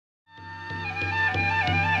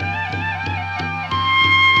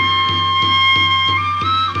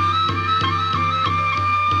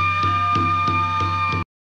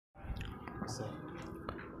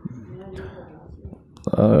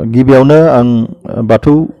गिबियावनो आं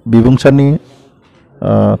बाथौ बिबुंसारनि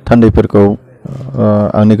थान्दैफोरखौ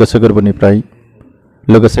आंनि गोसो गोरबोनिफ्राय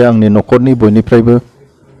लोगोसे आंनि न'खरनि बयनिफ्रायबो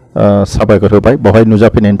साबायखर होबाय बेवहाय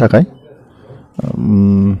नुजाफैनायनि थाखाय।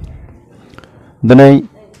 दिनै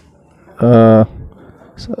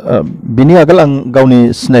बिनि आगोल आं गावनि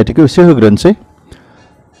सिनायथिखौ एसे होग्रोनोसै।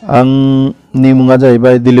 आंनि मुङा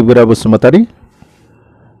जाहैबाय दिलीप gwra बसुमतारी।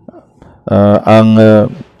 आङो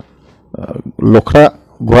लख्रा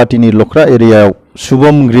गुवाहाटीनि लख्रा एरियायाव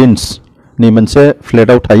शुभम ग्रीन्सनि मोनसे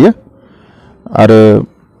फ्लेटाव थायो आरो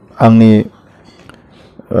आंनि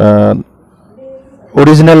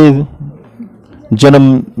अरिजिनेल जोनोम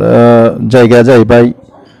जायगाया जाहैबाय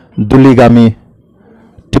दुलिगामि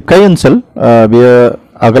टिपकाई ओनसोल। बेयो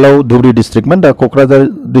आगोलाव धुबरी डिस्ट्रिक्टमोन, दा क'क्राझार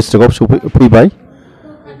डिस्ट्रिक्टआव फैबाय।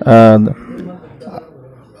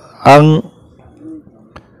 आं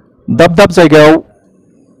दाब दाब जायगायाव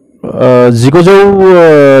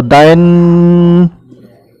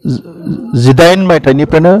 1918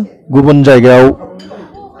 मायथाइनिफ्रायनो गुबुन जायगायाव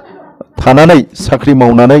थानानै साख्रि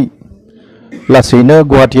मावनानै लासैनो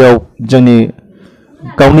गुवाहाटीयाव जोंनि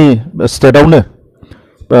गावनि स्टेटआवनो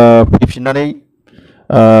फैफिननानै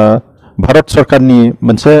भारत सरकारनि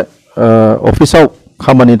मोनसे अफिसाव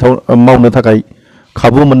खामानि मावनो थाखाय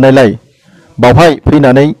खाबु मोननायलाय बावहाय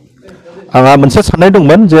फैनानै आंहा मोनसे साननाय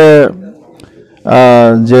दंमोन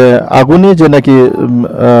जे आगुनि जेनाखि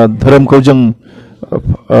धोरोमखौ जों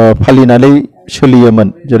फालिनानै सोलियोमोन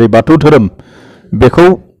जेरै बाथौ धोरोम, बेखौ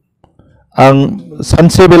आं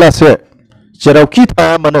सानसे बेलासे जेरावखि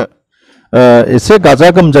थाया मानो एसे गाजा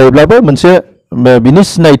गोमजायैब्लाबो मोनसे बिनि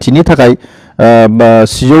सिनायथिनि थाखाय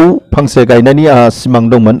सिजौ फांसे गायनायनि आंहा सिमां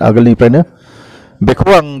दंमोन आगोलनिफ्रायनो। बेखौ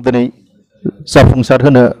आं दिनै जाफुंसार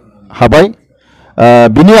होनो हाबाय।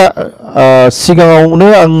 बिनि सिगाङावनो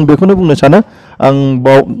आं बेखौनो बुंनो सानो, आं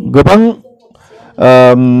बाव गोबां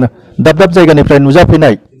दाब दाब जायगानिफ्राय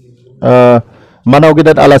नुजाफैनाय मानाव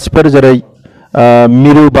गेदेर आलासिफोर जेरै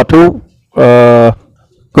मिरु बाथौ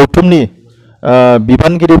गौथुमनि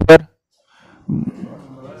बिबानगिरिफोर,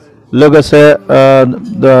 लोगोसे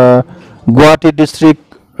गुवाहाटी डिस्ट्रिक्ट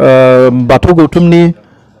बाथौ गौथुमनि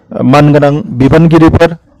मानगोनां बिबानगिरिफोर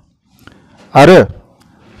आरो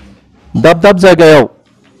दाब दाब जायगायाव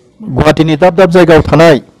गुवाहाटीनि दाब दाब जायगायाव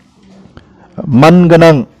थानाय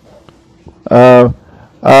मानगोनां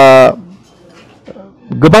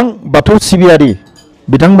गोबां बाथौ सिबियारि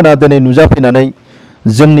बिथांमोना दिनै नुजाफैनानै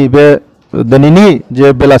जोंनि बे दिनैनि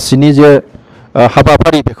जे बेलासिनि जे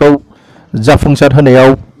हाबाफारि बेखौ जाफुंसार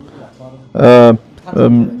होनायाव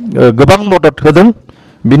गोबां मदद होदों।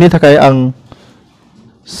 बिनि थाखाय आं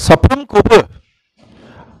साफ्रोमखौबो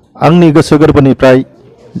आंनि गोसो गोरबोनिफ्राय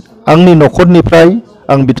आंनि न'खरनिफ्राय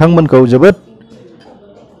आं बिथांमोनखौ जोबोद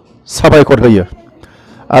साबायखर होयो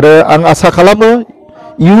आरो आं आसा खालामो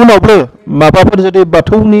इयुनावबो माबाफोर जुदि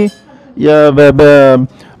बाथौनि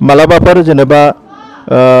मालाबाफोर जेनेबा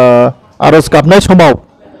आरज गाबनाय समाव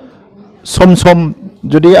सम सम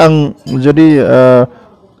जुदि आं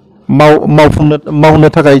मावनो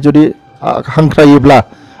थाखाय जुदि हांख्रायोब्ला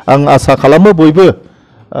आं आसा खालामो बयबो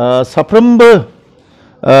साफ्रोमबो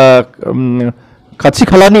खाथि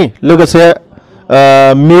खालानि लोगोसे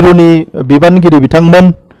मिरुनि बिबानगिरि बिथांमोन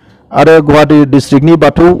आरो गुवाहाटी डिस्ट्रिक्टनि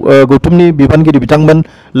बाथौ गौथुमनि बिबानगिरि बिथांमोन,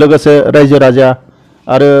 लोगोसे रायजो राजा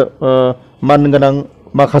आरो मानगोनां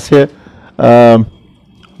माखासे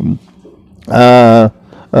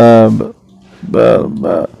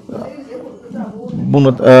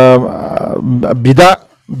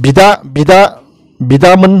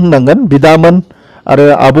बिदामोन होननांगोन, बिदामोन आरो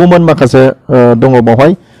आब'मोन माखासे दङ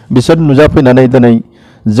बावहाय। बिसोर नुजाफैनानै दिनै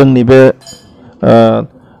जोंनि बे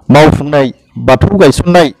मावफुंनाय बाथौ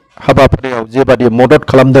गायसननाय हाबाफारियाव जेबादि मदद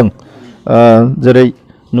खालामदों, जेरै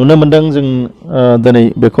नुनो मोनदों जों दिनै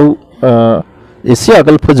बेखौ एसे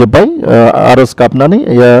आगोल फोजोबबाय आरज गाबनानै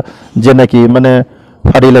जेनाखि माने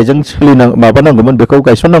फारिलाइजों माबानांगौमोन बेखौ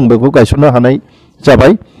गायसननांगौ गायसननो हानाय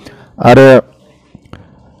जाबाय। आरो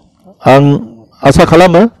आं आसा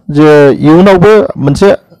खालामो जे इयुनावबो मोनसे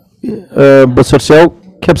बोसोरसेयाव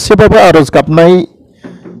खेबसेबाबो आरज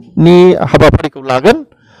गाबनायनि हाबाफारिखौ लागोन।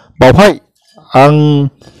 बावहाय आं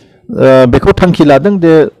बेखौ थांखि लादों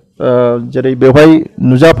जे जेरै बेवहाय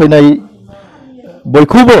नुजाफैनाय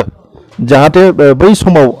बयखौबो जाहाथे बै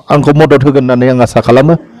समाव आंखौ मदद होगोन होननानै आं आसा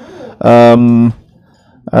खालामो।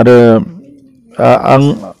 आरो आं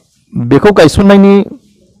बेखौ गायसननायनि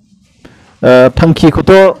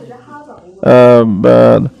थांखिखौथ'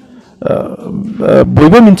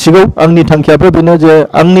 बयबो मिथिगौ। आंनि थांखियाबो बेनो जे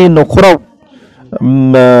आंनि न'खराव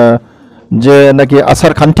जेनाखि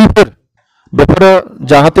आसार खान्थिफोर बेफोरो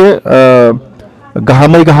जाहाथे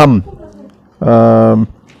गाहामै गाहाम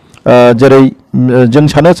जेरै जों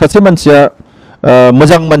सानो सासे मानसिया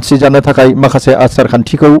मोजां मानसि जानो थाखाय माखासे आसार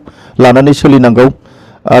खान्थिखौ लानानै सोलिनांगौ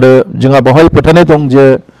आरो जोंहा बेवहाय फोथायनाय दं जे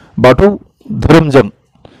बाथौ धोरोमजों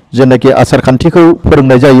जेनाखि आसार खान्थिखौ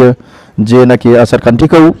फोरोंनाय जायो जेनाखि आसार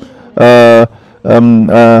खान्थिखौ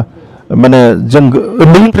माने जों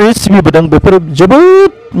उन्दैनिफ्राय सिबिबोदों बेफोर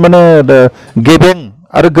जोबोद माने गेबें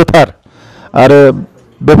आरो गोथार आरो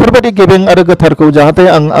बेफोरबायदि गेबें आरो गोथारखौ जाहाथे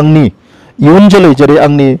आंनि इयुन जोलै जेरै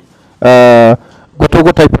आंनि गथ'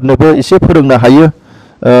 गथायफोरनोबो एसे फोरोंनो हायो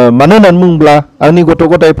मानो होननानै बुङोब्ला आंनि गथ'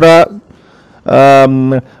 गथायफ्रा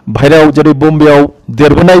बाहेरायाव जेरै बम्बेआव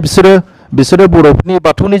देरबोनाय बिसोरो बर'फोरनि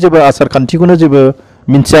बाथौनि जेबो आसार खान्थिखौनो जेबो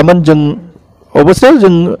मिन्थियामोन जों अबस्से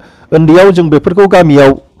जों उन्दैयाव जों बेफोरखौ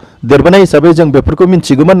गामियाव देरबोनाय हिसाबै जों बेफोरखौ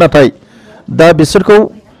मिन्थिगौमोन नाथाय दा बिसोरखौ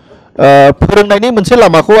फोरोंनायनि मोनसे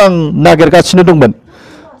लामाखौ आं नागिरगासिनो दंमोन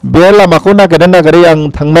बे लामाखौ नागिरै आं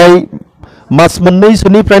थांनाय मास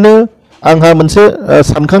मोननैसोनिफ्रायनो आंहा मोनसे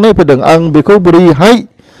सानखांनाय फैदों आं बेखौ बोरैहाय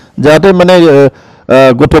जाहाथे माने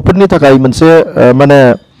गथ'फोरनि थाखाय मोनसे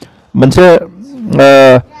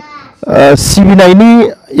सिबिनायनि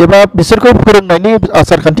एबा बिसोरखौ फोरोंनायनि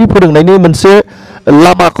आसार खान्थि फोरोंनायनि मोनसे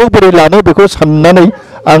लामाखौ बोरै लानो बेखौ साननानै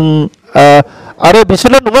आं आरो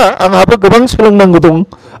बिसोरल' नङा आंहाबो गोबां सोलोंनांगौ दं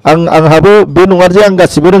आंहाबो बे नङा जे आं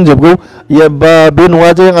गासिबो रोंजोबगौ बा बे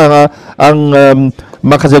नङा जे आं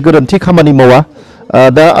माखासे गोरोन्थि खामानि मावा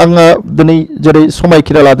दा आङो दिनै जेरै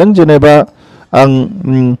समायखिरा लादों जेनेबा आं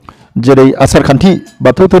जेरै आसार खान्थि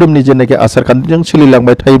बाथौ धोरोमनि जेनाखि आसार खान्थिजों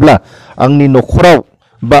सोलिलांबाय थायोब्ला आंनि न'खराव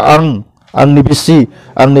बा आंनि बिसि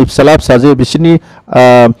आंनि फिसाला फिसाजो बिसोरनि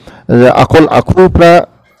आखल आखुफ्रा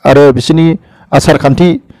आरो बिसोरनि आसार खान्थि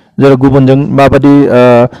जेरै गुबुनजों माबायदि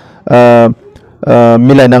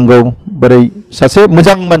मिलायनांगौ बोरै सासे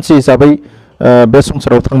मोजां मानसि हिसाबै बे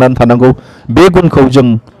संसाराव थांनानै थानांगौ बे गुनखौ जों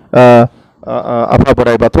आफा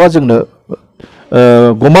बोराइ बाथौआ जोंनो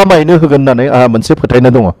गमामायैनो होगोन होननानै आंहा मोनसे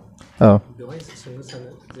फोथायनाय दङ। बेवहाय सोंनो सानो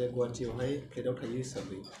जे गुवाहाटियावहाय फ्लेटआव थायो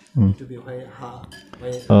हिसाबै खिन्थु बेवहाय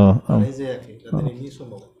हानाय जायाखै दा दिनैनि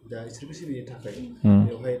समाव दा इसोरखौ सिबिनो थाखाय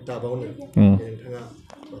बेवहाय टाबावनो नोंथाङा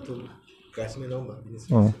बाथौ गासिनो दं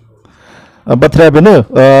होनबा बाथ्राया बेनो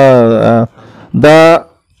दा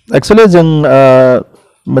एक्सुवेलि जों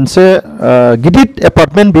मोनसे गिदिर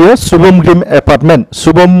एपार्टमेन्ट बेयो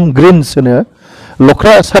शुभम ग्रिन्स होनो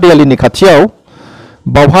लख्रा सारियालिनि खाथियाव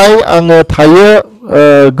बावहाय आङो थायो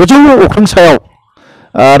गोजौ अख्रां सायाव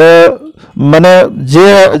आरो माने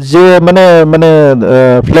जे माने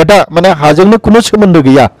फ्लेटआ माने हाजोंनो खुनु सोमोन्दो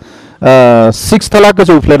गैया 6 थाला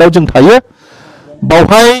गोजौ फ्लेटआव जों थायो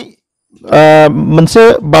बावहाय मोनसे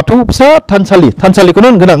बाथौ फिसा थानसालिखौनो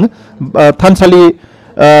होनगोन आं थानसालि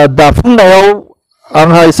दाफुंनायाव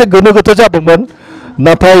आंहा एसे गोनो गोथो जादोंमोन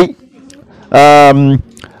नाथाय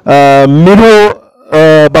मिरु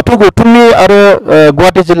बाथौ गौथुमनि आरो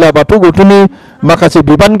गुवाहाटि जिल्ला बाथौ गौथुमनि माखासे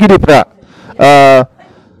बिबानगिरिफ्रा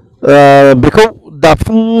बेखौ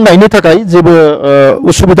दाफुंनायनि थाखाय जेबो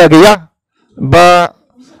उसुबिदा गैया बा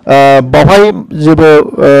बावहाय जेबो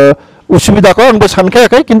उसुबिदाखौ आंबो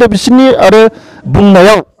सानखायाखै खिन्थु बिसोरनि आरो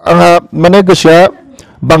बुंनायाव आंहा माने गोसोआ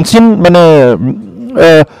बांसिन माने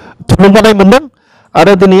थुलुंगानाय मोनदों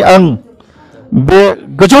आरो दिनै आं बे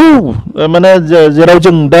गोजौ माने जेराव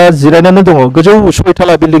जों दा जिरायनानै दङ गोजौ 6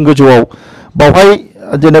 थाला बिल्डिं गोजौआव बावहाय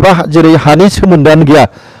जेनेबा जेरै हानि सोमोन्दोआनो गैया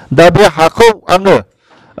दा बे हाखौ आङो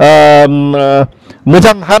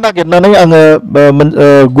मोजां हा नागिरनानै आङो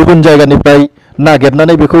गुबुन जायगानिफ्राय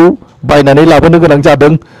नागिरनानै बेखौ बायनानै लाबोनो गोनां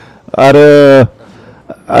जादों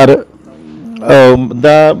आरो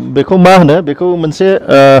दा बेखौ मा होनो बेखौ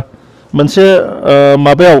मोनसे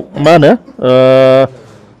माबायाव मा होनो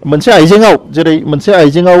मोनसे आइजेंआव जेरै मोनसे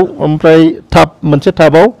आइजेंआव ओमफ्राय मोनसे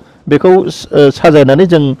टाबाव बेखौ साजायनानै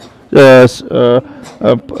जों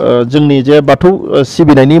जोंनि जे बाथौ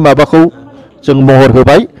सिबिनायनि माबाखौ जों महर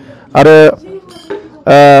होबाय आरो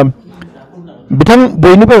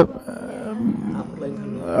बयनिबो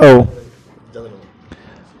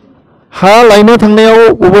हा लायनो थांनायाव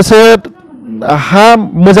अबसे हा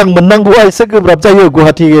मोजां मोननांगौआ एसे गोब्राब जायो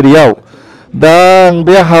गुवाहाटि एरियायाव दा आं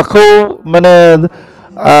बे हाखौ माने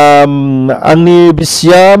आंनि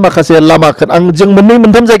बिसिया माखासे लामाखौ जों मोननै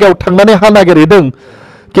मोनथाम जायगायाव थांनानै हा नागिरहैदों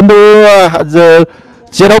खिन्थु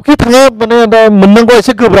जेरावखि थाङो माने दा मोननांगौआ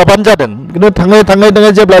एसे गोब्राबानो जादों खिन्थु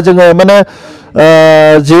थाङै जेब्ला जोङो माने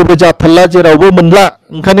जेबो जाथारला जेरावबो मोनला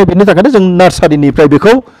ओंखायनो बिनि थाखायनो जों नार्सारिनिफ्राय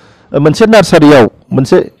बेखौ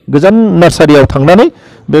मोनसे गोजान नार्सारियाव थांनानै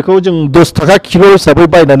बेखौ जों 10 थाखा किल' हिसाबै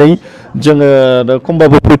बायनानै जोङो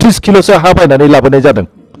खमबाबो 35 किल'सो हा बायनानै लाबोनाय जादों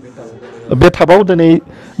बे टाबाव दिनै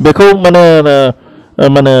बेखौ माने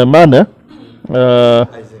मा होनो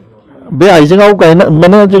बे आइजेंआव गायना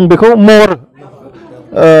माने जों बेखौ महर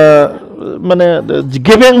माने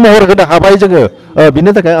गेबें महर होनो हाबाय जोङो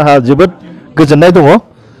बिनि थाखाय आंहा जोबोद गोजोननाय दङ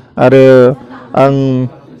आरो आं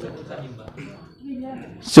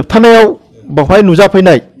जोबथानायाव बावहाय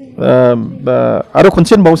नुजाफैनाय आरो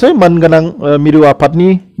खनसे होनबावसै मानगोनां मिरु आफादनि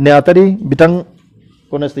नेहाथारि बिथां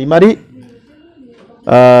गणेश दैमारि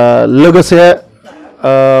लोगोसे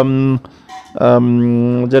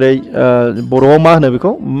जेरै बर'आव मा होनो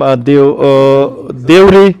बेखौ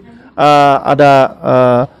देउरि आदा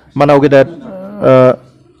मानाव गेदेर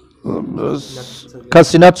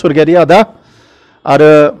काशिनाथ स्वर्गियारि आदा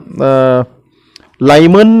आरो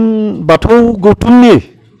लाइमोन बाथौ गौथुमनि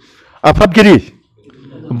आफादगिरि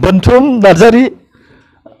बोनथुम नार्जारि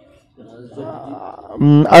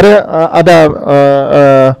आरो आदा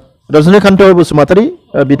रजनीकान्त बसुमतारी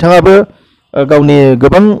बिथाङाबो गावनि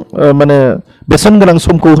गोबां माने बेसेन गोनां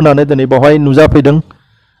समखौ होनानै दिनै बावहाय नुजाफैदों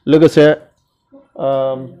लोगोसे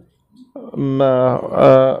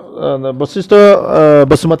बशिष्ठ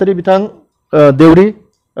बसुमतारी बिथां देउरि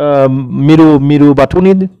मिरु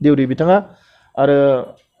बाथौनि देउरि बिथाङा आरो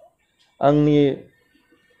आंनि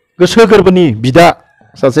गोसो गोरबोनि बिदा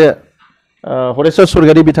सासे हरेश्वर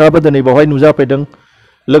स्वर्गियारि बिथाङाबो दिनै बावहाय नुजाफैदों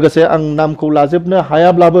लोगोसे आं नामखौ लाजोबनो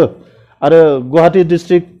हायाब्लाबो आरो गुवाहाटी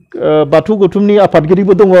डिस्ट्रिक्ट बाथौ गौथुमनि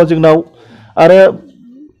आफादगिरिबो दङ जोंनाव आरो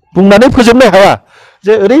बुंनानै फोजोबनो हाया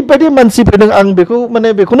जे ओरैबायदि मानसि फैदों आं बेखौ माने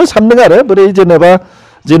बेखौनो सानदों आरो बोरै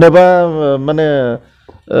जेनेबा माने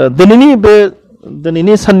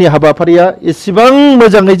दिनैनि साननि हाबाफारिया एसेबां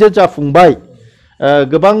मोजाङै जे जाफुंबाय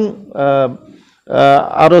गोबां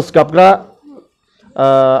आरज गाबग्रा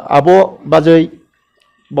आब' बाजै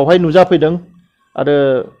बावहाय नुजाफैदों आरो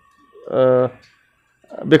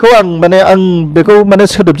बेखौ आं बेखौ माने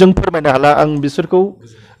सोदोबजों फोरमायनो हाला आं बिसोरखौ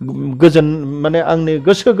गोजोन माने आंनि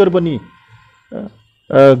गोसो गोरबोनि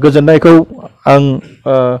गोजोननायखौ आं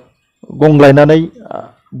गंग्लायनानै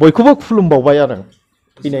बयखौबो खुलुमबावबाय आरो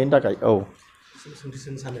फैनायनि थाखाय औ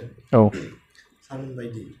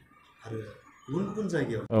बायदि आरो गुबुन गुबुन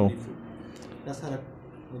जायगायाव दा सारा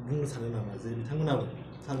बुंनो सानो नामा जे बिथांमोनाबो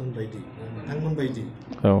सारमोन बायदि नोंथांमोन बायदि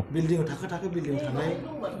बिल्डिंआव थाखो बिल्डिंआव थानाय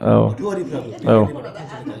बाथौआरिफ्राबो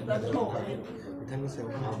बिथांनि सायाव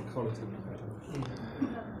खावलायनो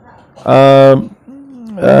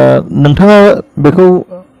नोंथाङा बेखौ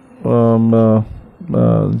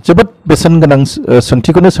जोबोद बेसेन गोनां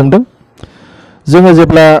सोंथिखौनो सोंदों जोङो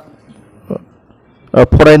जेब्ला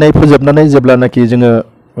फरायनाय फोजोबनानै जेब्लानाखि जोङो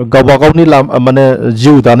गावबा गावनि माने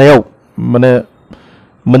जिउ दानायाव माने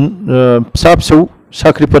फिसा फिसौ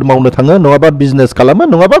साख्रिफोर मावनो थाङो नङाबा बिजनेस खालामो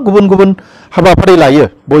नङाबा गुबुन गुबुन हाबाफारि लायो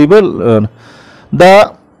बयबो दा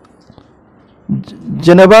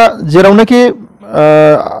जेनेबा जेरावनाखि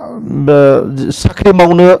साख्रि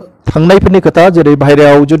मावनो थांनायफोरनि खोथा जेरै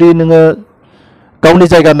बाहेरायाव जुदि नोङो गावनि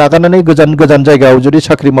जायगा नागारनानै गोजान गोजान जायगायाव जुदि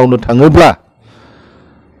साख्रि मावनो थाङोब्ला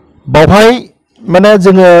बावहाय माने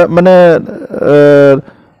जोङो माने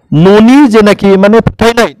न'नि जेनाखि माने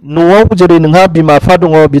फोथायनाय न'आव जेरै नोंहा बिमा बिफा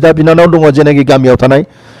दङ बिदा बिनानाव दङ जेनाखि गामियाव थानाय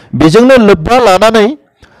बेजोंनो लोब्बा लानानै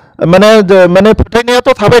माने फोथायनायाथ'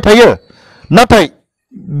 थाबाय थायो नाथाय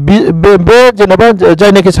बे जेनेबा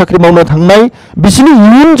जायनाखि साख्रि मावनो थांनाय बिसोरनि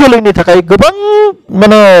इयुन जोलैनि थाखाय गोबां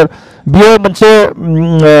माने बियो मोनसे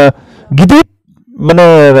गिदिर माने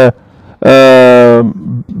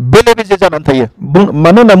बेले बेजे जानानै थायो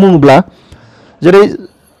मानो होनना बुङोब्ला जेरै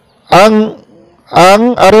आं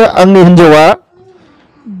आरो आंनि हिन्जावा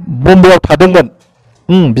बम्बेआव थादोंमोन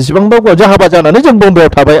बेसेबांबा गोबावजों हाबा जानानै जों बम्बेआव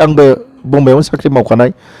थाबाय आंबो बम्बेआवनो साख्रि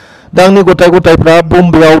मावखानाय दा आंनि गथायफ्रा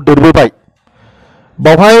बम्बेआव देरबोबाय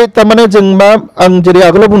बावहाय थारमाने जों आं जेरै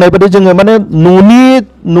आगोलाव बुंनाय बायदि जोङो माने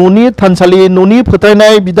न'नि थानसालि न'नि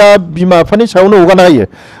फोथायनाय बिदा बिमा बिफानि सायावनो हगारना होयो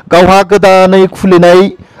गावहा गोदानै खुलिनाय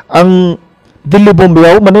आं दिल्ली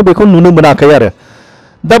बम्बेआव माने बेखौ नुनो मोनाखै आरो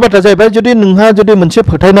दा बाथ्राया जाहैबाय जुदि नोंहा जुदि मोनसे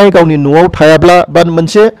फोथायनाय गावनि न'आव थायाब्ला बा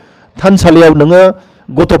मोनसे थानसालियाव नोङो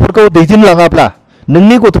गथ'फोरखौ दैदेनलाङाब्ला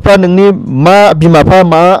नोंनि गथ'फ्रा नोंनि मा बिमा बिफा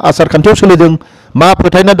मा आसार खान्थियाव सोलिदों मा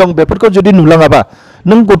फोथायनाय दं बेफोरखौ जुदि नुलाङाबा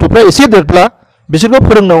नों गथ'फ्रा एसे देरब्ला बिसोरखौ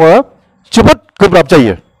फोरोंनांगौआ जोबोद गोब्राब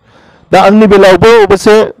जायो दा आंनि बेलायावबो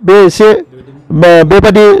अबयसे बे एसे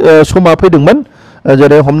बेबादि समा फैदोंमोन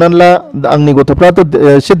जेरै हमनानै ला आंनि गथ'फ्राथ'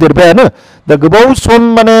 एसे देरबायानो दा गोबाव सम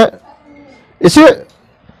माने एसे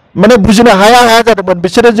माने बुजिनो हाया जादोंमोन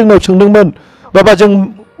बिसोरो जोंनाव सोंदोंमोन बाबा जों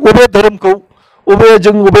अबे धोरोमखौ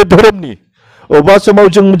अबे धोरोमनि अबेबा समाव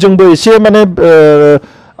जोंबो एसे माने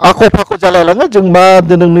आख' फाख' जालायलाङो जों मा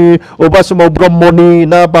नोंनि अबेबा समाव ब्रह्मनि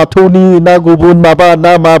ना बाथौनि ना गुबुन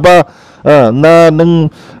माबा ना नों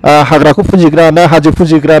हाग्राखौ फुजिग्रा ना हाजो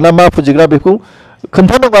फुजिग्रा ना मा फुजिग्रा बेखौ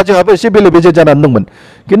खोन्थानांगौआ जोंहाबो एसे बेले बेजे जानानै दंमोन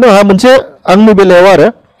खिन्थु आंहा मोनसे आंनि बेलायाव आरो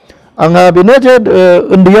आंहा बेनो जे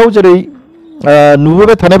उन्दैयाव जेरै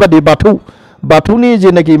नुबोबाय थानाय बादि बाथौनि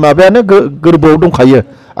जेनाखि माबायानो गोरबोआव दंखायो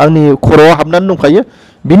आंनि खर'आव हाबनानै दंखायो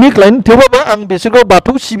बिनिखायनो थेवबाबो आं बिसोरखौ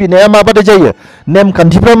बाथौ सिबिनाया माबादि जायो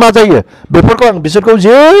नेमखान्थिफ्रा मा जायो बेफोरखौ आं बिसोरखौ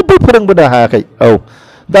जेबो फोरोंबोनो हायाखै औ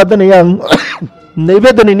दा दिनै आं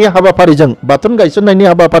नैबे दिनैनि हाबाफारिजों बाथौ गायसननायनि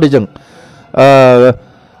हाबाफारिजों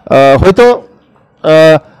हयथ'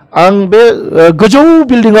 आं बे गोजौ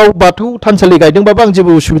बिल्डिंआव बाथौ थानसालि गायदोंबाबो आं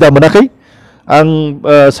जेबो उसुबिदा मोनाखै आं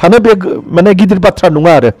सानो बे माने गिदिर बाथ्रा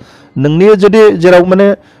नङा आरो नोंनि जुदि जेराव माने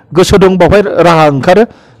गोसो दं बावहाय राहा ओंखारो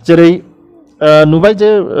जेरै नुबाय जे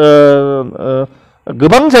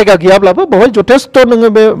गोबां जायगा गैयाब्लाबो बावहाय जथेस्थ' नोङो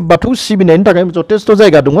बे बाथौ सिबिनायनि थाखाय जथेस्थ'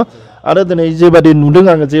 जायगा दङ आरो दिनै जेबादि नुदों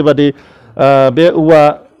आङो जेबादि बे औवा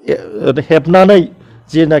हेबनानै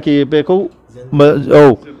जेनाखि बेखौ औ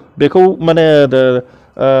बेखौ माने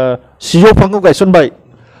सिजौ बिफांखौ गायसनबाय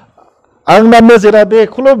आंना नोजोरा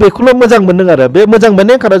बेखौल' मोजां मोनदों आरो बे मोजां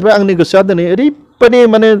मोननायनि खार'ना आंनि गोसोआ दिनै ओरैबायदि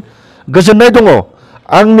माने गोजोननाय दङ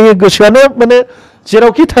आंनि गोसोआनो माने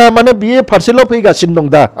जेरावखि थाया माने बियो फारसेल' फैगासिनो दं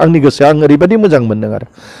दा आंनि गोसोआ आं ओरैबायदि मोजां मोनदों आरो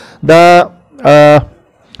दा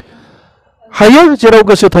हायो जेराव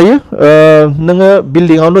गोसो थायो नोङो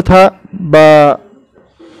बिल्डिंआवनो था बा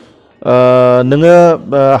नोङो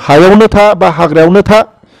हायावनो था बा हाग्रायावनो था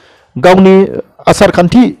गावनि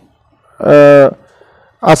आसारखान्थि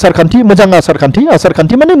मोजां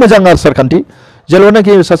आसारखान्थि माने मोजां आसारखान्थि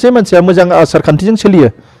जेरावनाखि सासे मानसिया मोजां आसारखान्थिजों सोलियो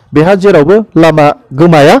बेहा जेरावबो लामा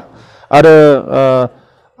गोमाया आरो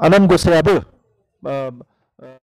आनान गसायाबो